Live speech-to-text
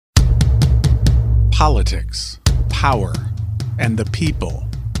Politics, power, and the people.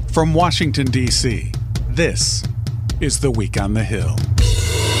 From Washington, D.C., this is The Week on the Hill.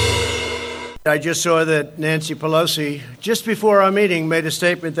 I just saw that Nancy Pelosi, just before our meeting, made a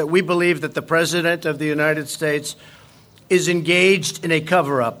statement that we believe that the President of the United States is engaged in a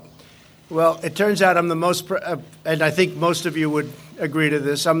cover-up. Well, it turns out I'm the most, and I think most of you would agree to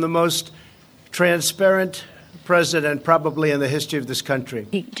this, I'm the most transparent president probably in the history of this country.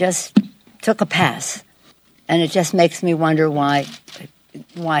 He just took a pass, and it just makes me wonder why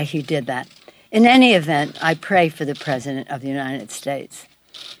he did that. In any event, I pray for the President of the United States,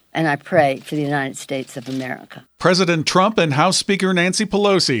 and I pray for the United States of America. President Trump and House Speaker Nancy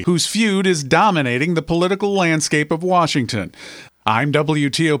Pelosi, whose feud is dominating the political landscape of Washington. I'm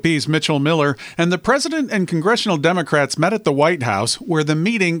WTOP's Mitchell Miller, and the president and congressional Democrats met at the White House, where the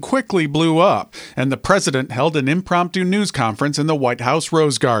meeting quickly blew up, and the president held an impromptu news conference in the White House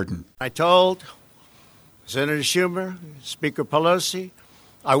Rose Garden. I told Senator Schumer, Speaker Pelosi,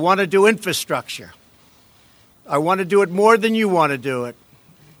 I want to do infrastructure. I want to do it more than you want to do it.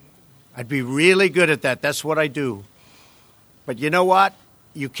 I'd be really good at that. That's what I do. But you know what?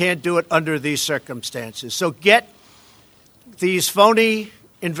 You can't do it under these circumstances. So get these phony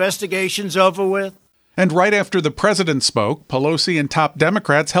investigations over with. And right after the president spoke, Pelosi and top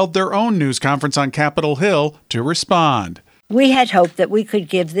Democrats held their own news conference on Capitol Hill to respond. We had hoped that we could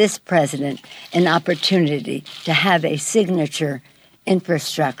give this president an opportunity to have a signature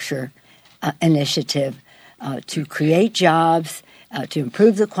infrastructure initiative to create jobs, to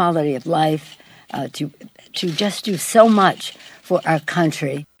improve the quality of life, to just do so much for our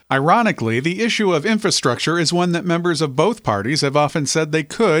country. Ironically, the issue of infrastructure is one that members of both parties have often said they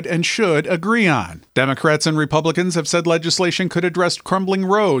could and should agree on. Democrats and Republicans have said legislation could address crumbling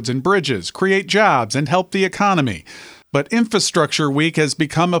roads and bridges, create jobs, and help the economy. But Infrastructure Week has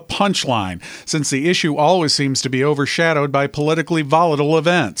become a punchline, since the issue always seems to be overshadowed by politically volatile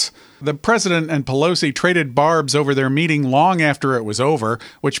events. The president and Pelosi traded barbs over their meeting long after it was over,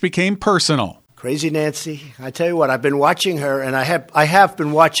 which became personal. Crazy Nancy. I tell you what, I've been watching her, and I have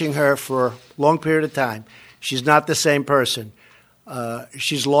been watching her for a long period of time. She's not the same person.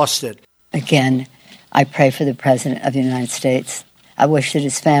 She's lost it. Again, I pray for the President of the United States. I wish that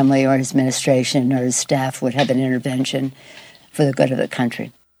his family or his administration or his staff would have an intervention for the good of the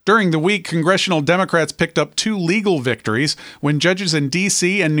country. During the week, congressional Democrats picked up 2 legal victories when judges in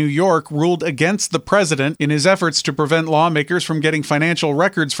D.C. and New York ruled against the president in his efforts to prevent lawmakers from getting financial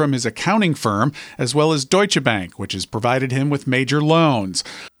records from his accounting firm, as well as Deutsche Bank, which has provided him with major loans.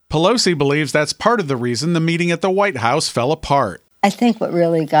 Pelosi believes that's part of the reason the meeting at the White House fell apart. I think what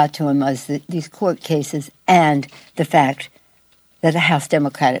really got to him was these court cases and the fact that the House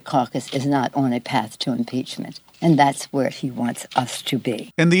Democratic Caucus is not on a path to impeachment. And that's where he wants us to be.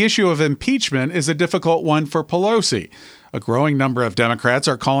 And the issue of impeachment is a difficult one for Pelosi. A growing number of Democrats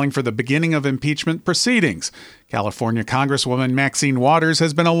are calling for the beginning of impeachment proceedings. California Congresswoman Maxine Waters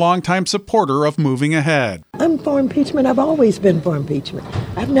has been a longtime supporter of moving ahead. I'm for impeachment. I've always been for impeachment.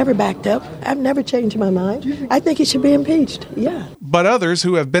 I've never backed up. I've never changed my mind. I think he should be impeached, yeah. But others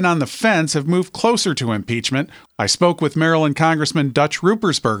who have been on the fence have moved closer to impeachment. I spoke with Maryland Congressman Dutch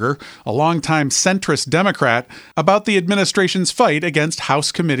Ruppersberger, a longtime centrist Democrat, about the administration's fight against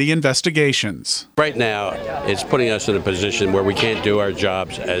House committee investigations. Right now, it's putting us in a position where we can't do our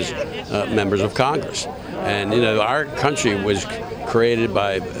jobs as members of Congress. And, you know, our country was created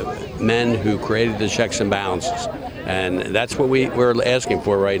by men who created the checks and balances. And that's what we're asking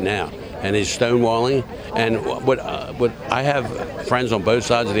for right now. And he's stonewalling. And what I have friends on both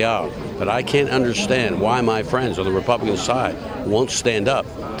sides of the aisle, but I can't understand why my friends on the Republican side won't stand up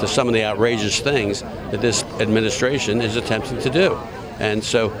to some of the outrageous things that this administration is attempting to do. And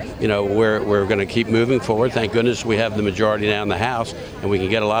so, you know, we're going to keep moving forward. Thank goodness we have the majority now in the House, and we can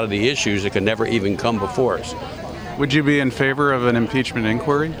get a lot of the issues that could never even come before us. Would you be in favor of an impeachment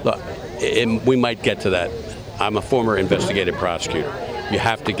inquiry? Look, we might get to that. I'm a former investigative prosecutor. You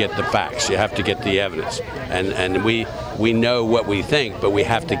have to get the facts. You have to get the evidence. And we know what we think, but we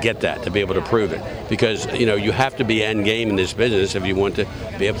have to get that to be able to prove it. Because, you know, you have to be end game in this business if you want to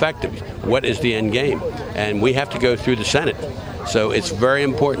be effective. What is the end game? And we have to go through the Senate. So it's very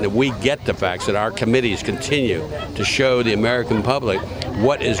important that we get the facts, that our committees continue to show the American public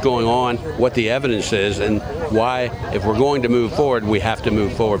what is going on, what the evidence is, and why, if we're going to move forward, we have to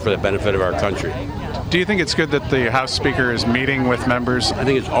move forward for the benefit of our country. Do you think it's good that the House Speaker is meeting with members? I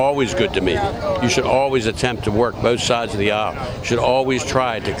think it's always good to meet. You should always attempt to work both sides of the aisle. You should always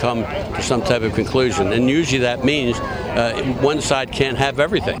try to come to some type of conclusion. And usually that means one side can't have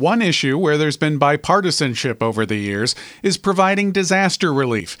everything. One issue where there's been bipartisanship over the years is providing disaster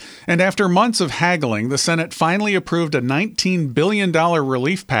relief. And after months of haggling, the Senate finally approved a $19 billion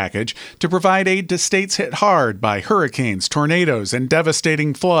relief package to provide aid to states hit hard by hurricanes, tornadoes, and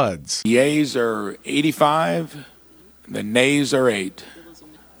devastating floods. The yeas are 85, the nays are 8.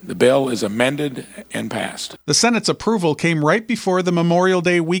 The bill is amended and passed. The Senate's approval came right before the Memorial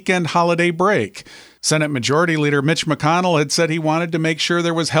Day weekend holiday break. Senate Majority Leader Mitch McConnell had said he wanted to make sure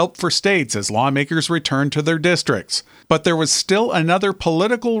there was help for states as lawmakers returned to their districts. But there was still another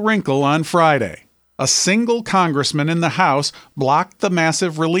political wrinkle on Friday. A single congressman in the House blocked the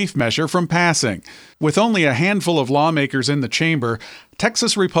massive relief measure from passing. With only a handful of lawmakers in the chamber,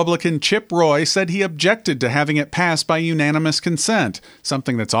 Texas Republican Chip Roy said he objected to having it passed by unanimous consent,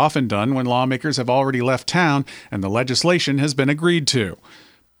 something that's often done when lawmakers have already left town and the legislation has been agreed to.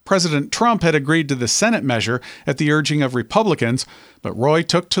 President Trump had agreed to the Senate measure at the urging of Republicans, but Roy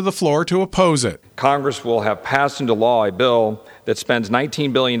took to the floor to oppose it. Congress will have passed into law a bill that spends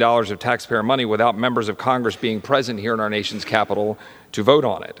 $19 billion of taxpayer money without members of Congress being present here in our nation's capital to vote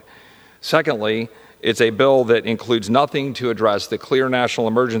on it. Secondly, it's a bill that includes nothing to address the clear national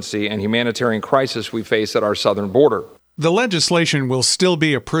emergency and humanitarian crisis we face at our southern border. The legislation will still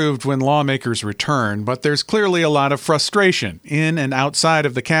be approved when lawmakers return, but there's clearly a lot of frustration in and outside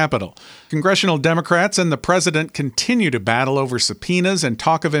of the Capitol. Congressional Democrats and the president continue to battle over subpoenas, and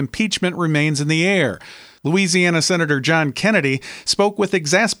talk of impeachment remains in the air. Louisiana Senator John Kennedy spoke with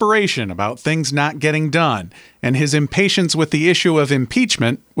exasperation about things not getting done, and his impatience with the issue of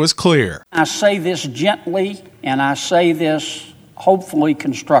impeachment was clear. I say this gently, and I say this hopefully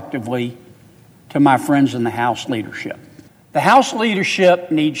constructively to my friends in the House leadership. The House leadership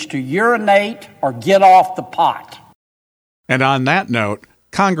needs to urinate or get off the pot. And on that note,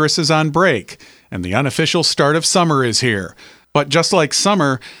 Congress is on break, and the unofficial start of summer is here. But just like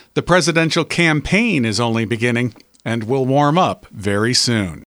summer, the presidential campaign is only beginning and will warm up very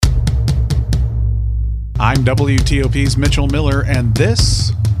soon. I'm WTOP's Mitchell Miller, and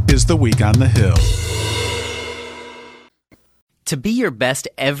this is The Week on the Hill. To be your best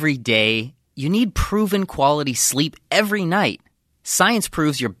every day, you need proven quality sleep every night. Science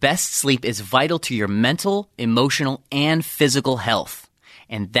proves your best sleep is vital to your mental, emotional, and physical health.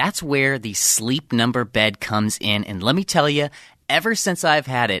 And that's where the Sleep Number bed comes in. And let me tell you, ever since I've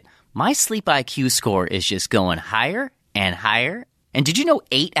had it, my sleep IQ score is just going higher and higher. And did you know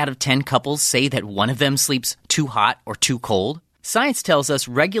 8 out of 10 couples say that one of them sleeps too hot or too cold? Science tells us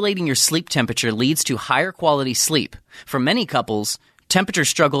regulating your sleep temperature leads to higher quality sleep. For many couples, temperature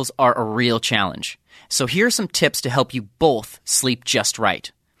struggles are a real challenge. So here are some tips to help you both sleep just right.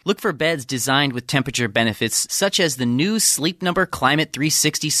 Look for beds designed with temperature benefits such as the new Sleep Number Climate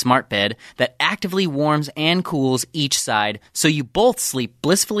 360 smart bed that actively warms and cools each side so you both sleep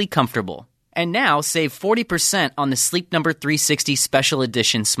blissfully comfortable. And now save 40% on the Sleep Number 360 Special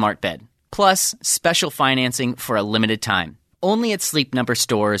Edition smart bed. Plus, special financing for a limited time. Only at Sleep Number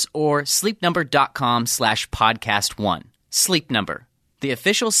stores or sleepnumber.com/podcast1. Sleep Number, the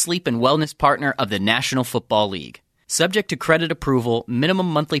official sleep and wellness partner of the National Football League. Subject to credit approval, minimum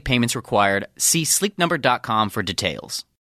monthly payments required. See sleepnumber.com for details.